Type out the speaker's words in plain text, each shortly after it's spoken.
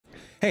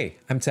Hey,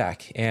 I'm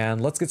Tack, and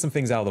let's get some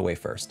things out of the way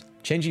first.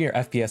 Changing your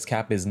FPS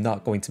cap is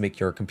not going to make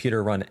your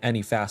computer run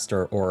any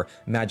faster or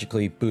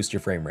magically boost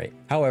your frame rate.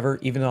 However,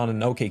 even on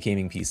an okay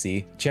gaming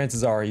PC,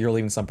 chances are you're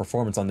leaving some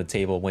performance on the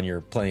table when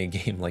you're playing a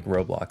game like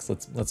Roblox.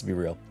 Let's be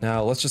real.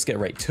 Now let's just get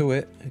right to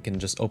it. I can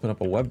just open up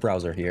a web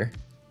browser here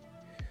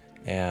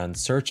and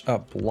search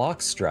up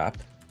Bloxstrap,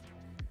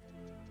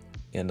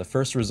 and the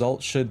first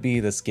result should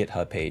be this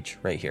GitHub page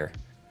right here.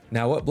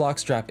 Now what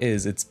Bloxstrap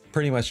is, it's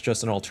pretty much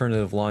just an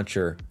alternative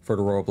launcher for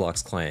the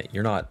Roblox client.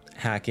 You're not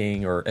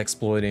hacking or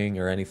exploiting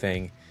or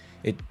anything.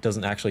 It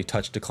doesn't actually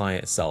touch the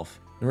client itself.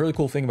 The really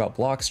cool thing about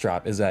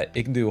Bloxstrap is that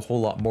it can do a whole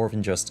lot more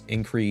than just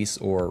increase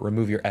or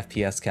remove your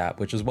FPS cap,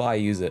 which is why I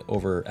use it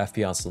over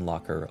FPS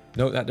Unlocker.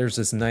 Note that there's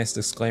this nice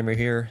disclaimer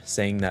here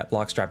saying that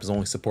Bloxstrap is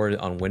only supported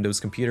on Windows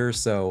computers,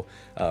 so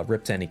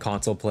rip to any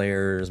console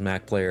players,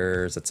 Mac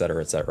players,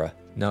 etc, etc.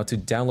 Now to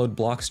download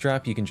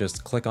Bloxstrap, you can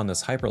just click on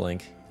this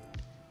hyperlink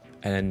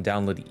and then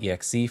download the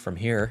exe from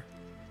here.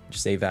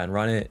 Just save that and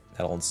run it.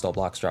 That'll install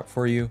Bloxstrap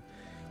for you.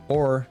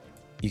 Or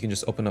you can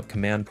just open up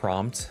command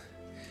prompt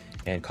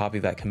and copy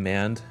that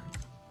command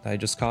that I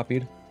just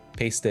copied,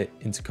 paste it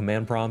into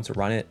command prompt to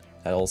run it.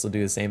 That'll also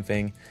do the same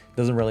thing.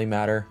 Doesn't really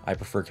matter. I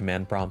prefer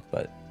command prompt,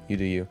 but you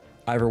do you.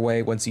 Either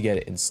way, once you get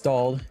it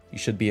installed, you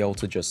should be able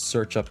to just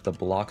search up the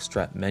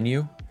Bloxstrap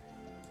menu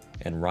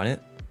and run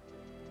it.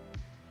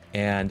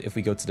 And if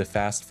we go to the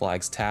fast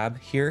flags tab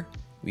here,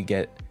 we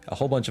get a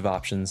whole bunch of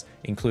options,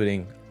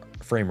 including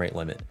frame rate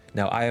limit.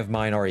 Now I have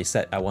mine already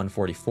set at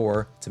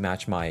 144 to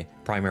match my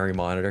primary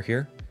monitor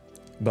here,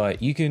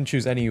 but you can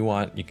choose any you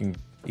want. You can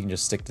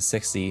just stick to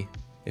 60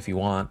 if you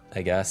want,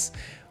 I guess,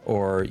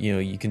 or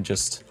you can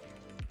just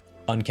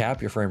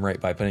uncap your frame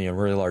rate by putting a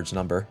really large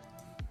number.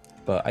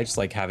 But I just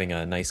like having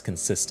a nice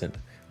consistent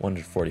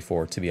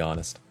 144, to be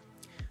honest.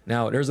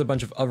 Now, there's a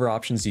bunch of other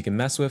options you can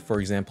mess with. For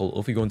example,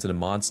 if we go into the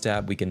mods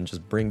tab, we can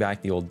just bring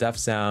back the old def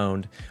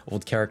sound,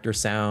 old character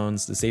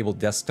sounds, disable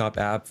desktop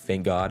app,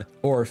 thank God.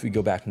 Or if we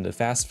go back into the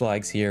fast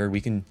flags here,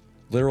 we can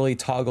literally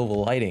toggle the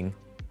lighting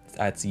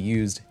that's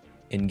used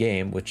in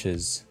game, which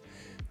is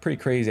pretty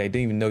crazy. I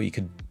didn't even know you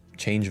could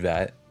change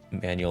that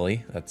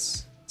manually.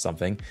 That's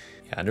something.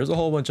 Yeah, and there's a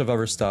whole bunch of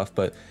other stuff,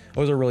 but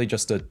those are really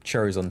just the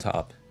cherries on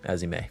top,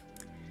 as you may.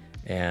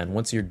 And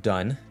once you're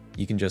done,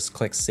 you can just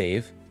click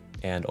save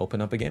and open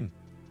up a game.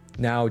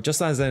 Now,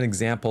 just as an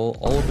example,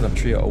 I'll open up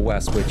Trio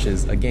OS, which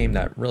is a game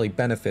that really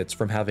benefits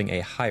from having a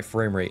high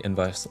frame rate and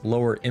thus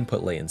lower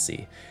input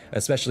latency,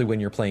 especially when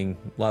you're playing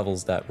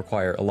levels that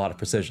require a lot of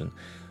precision.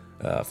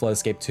 Flood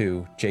Escape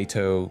 2,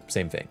 JTOW,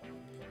 same thing.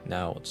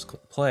 Now, we'll just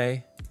click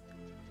play.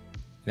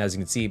 And as you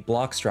can see,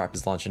 Bloxstrap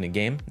is launching a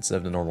game instead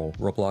of the normal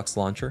Roblox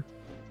launcher.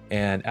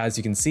 And as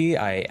you can see,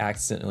 I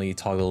accidentally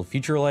toggled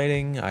future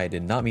lighting. I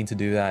did not mean to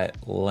do that.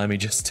 Let me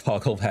just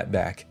toggle that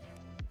back.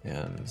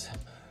 And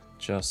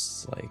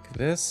just like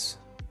this,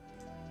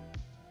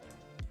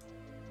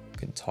 you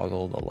can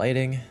toggle the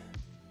lighting.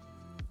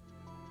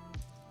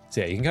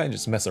 So yeah, you can kind of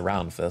just mess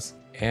around with this.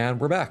 And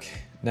we're back.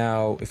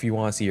 Now, if you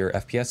want to see your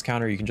FPS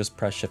counter, you can just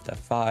press Shift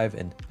F5,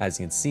 and as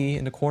you can see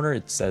in the corner,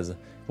 it says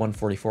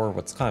 144.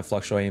 What's kind of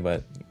fluctuating,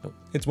 but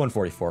it's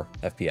 144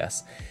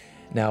 FPS.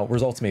 Now,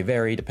 results may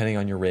vary depending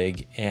on your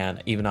rig,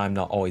 and even I'm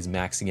not always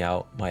maxing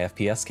out my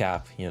FPS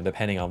cap,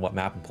 depending on what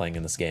map I'm playing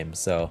in this game.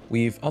 So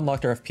we've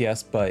unlocked our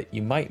FPS, but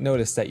you might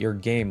notice that your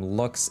game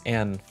looks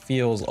and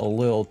feels a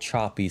little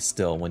choppy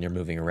still when you're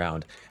moving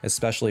around,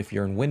 especially if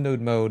you're in windowed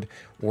mode,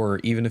 or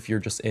even if you're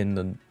just in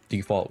the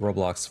default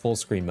Roblox full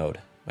screen mode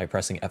by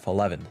pressing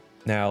F11.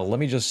 Now, let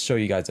me just show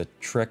you guys a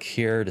trick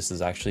here. This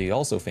is actually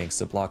also thanks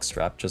to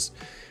Bloxstrap. Just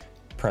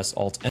press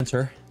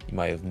Alt-Enter. You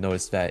might have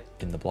noticed that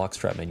in the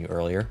Bloxstrap menu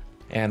earlier.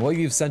 And what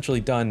you've essentially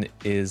done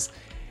is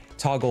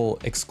toggle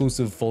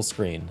exclusive full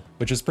screen,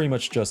 which is pretty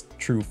much just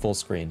true full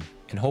screen.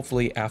 And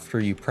hopefully after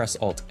you press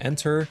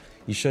Alt-Enter,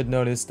 you should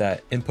notice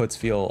that inputs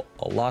feel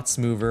a lot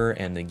smoother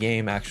and the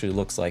game actually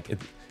looks like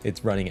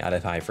it's running at a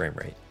high frame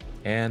rate.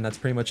 And that's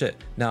pretty much it.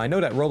 Now I know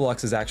that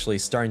Roblox is actually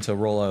starting to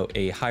roll out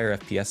a higher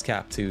FPS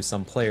cap to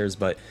some players,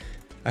 but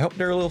I hope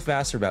they're a little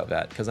faster about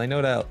that, because I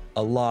know that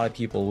a lot of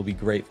people will be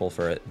grateful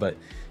for it. But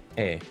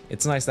hey,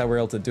 it's nice that we're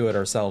able to do it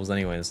ourselves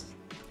anyways.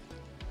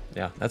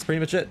 Yeah, that's pretty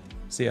much it.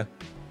 See ya.